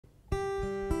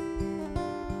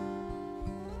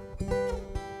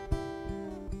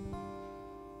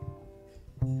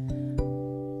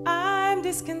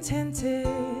discontented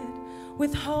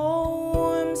with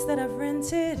homes that I've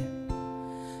rented,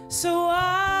 so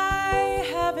I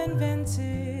have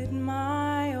invented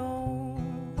my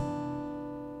own.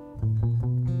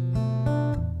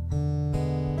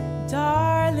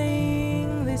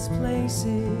 Darling, this place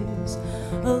is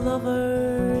a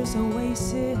lover's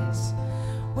oasis,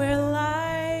 where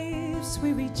life's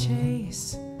weary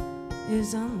chase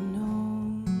is unknown.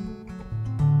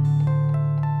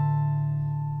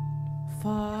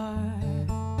 Far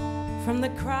from the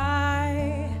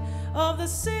cry of the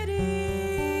city,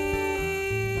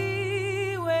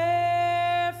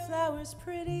 where flowers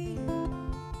pretty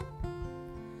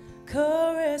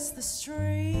caress the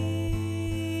streams,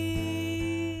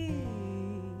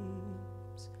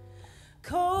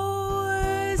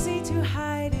 cozy to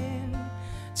hide in,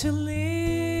 to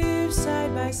live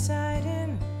side by side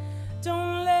in.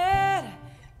 Don't let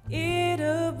it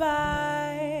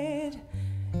abide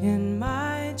in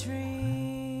my dreams.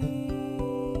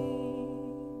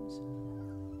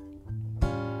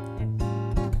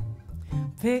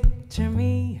 Picture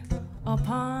me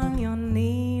upon your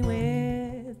knee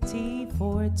with tea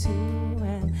for two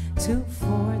and two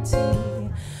for tea.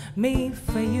 Me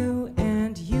for you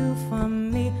and you for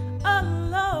me,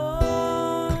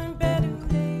 alone, better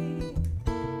me.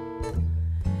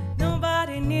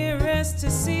 Nobody near us to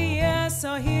see us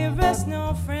or hear us,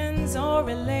 no friends or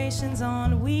relations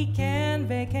on weekend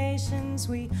vacations.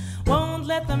 We won't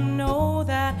let them know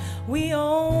that we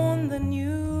own the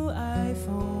new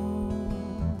iPhone.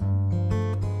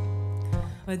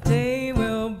 A day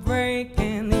will break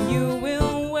and you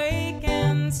will wake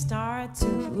and start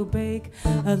to bake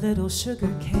a little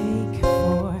sugar cake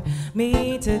for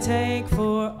me to take,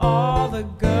 for all the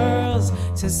girls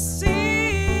to see.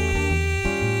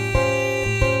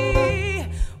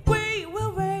 We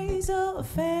will raise a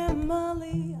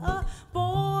family, a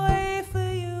boy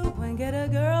for you and get a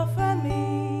girl for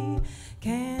me.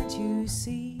 Can't you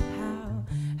see how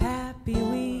happy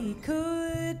we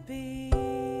could be?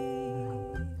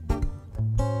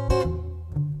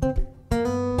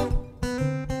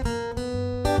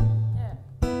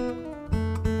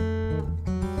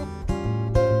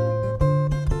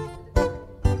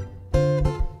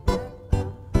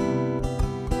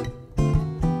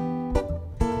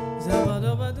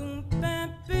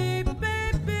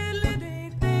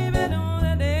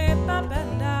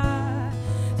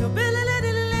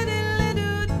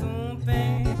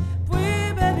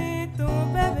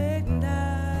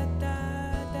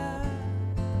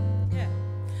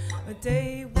 A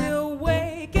day will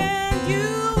wake and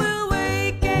you will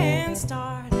wake and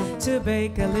start to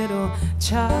bake a little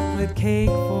chocolate cake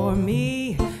for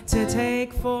me to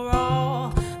take, for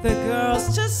all the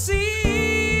girls to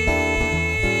see.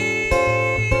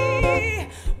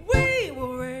 We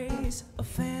will raise a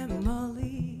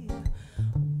family,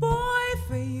 boy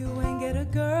for you and get a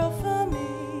girl for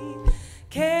me.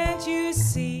 Can't you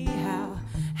see how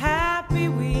happy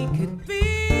we could be?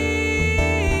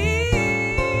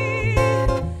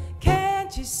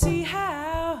 You see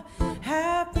how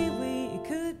happy we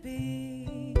could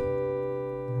be,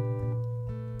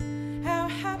 how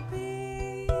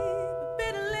happy.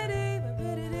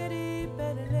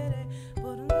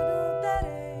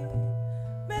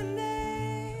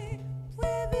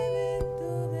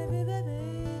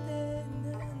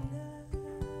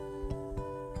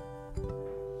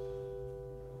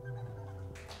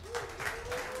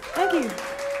 Thank you.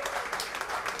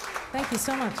 Thank you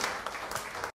so much.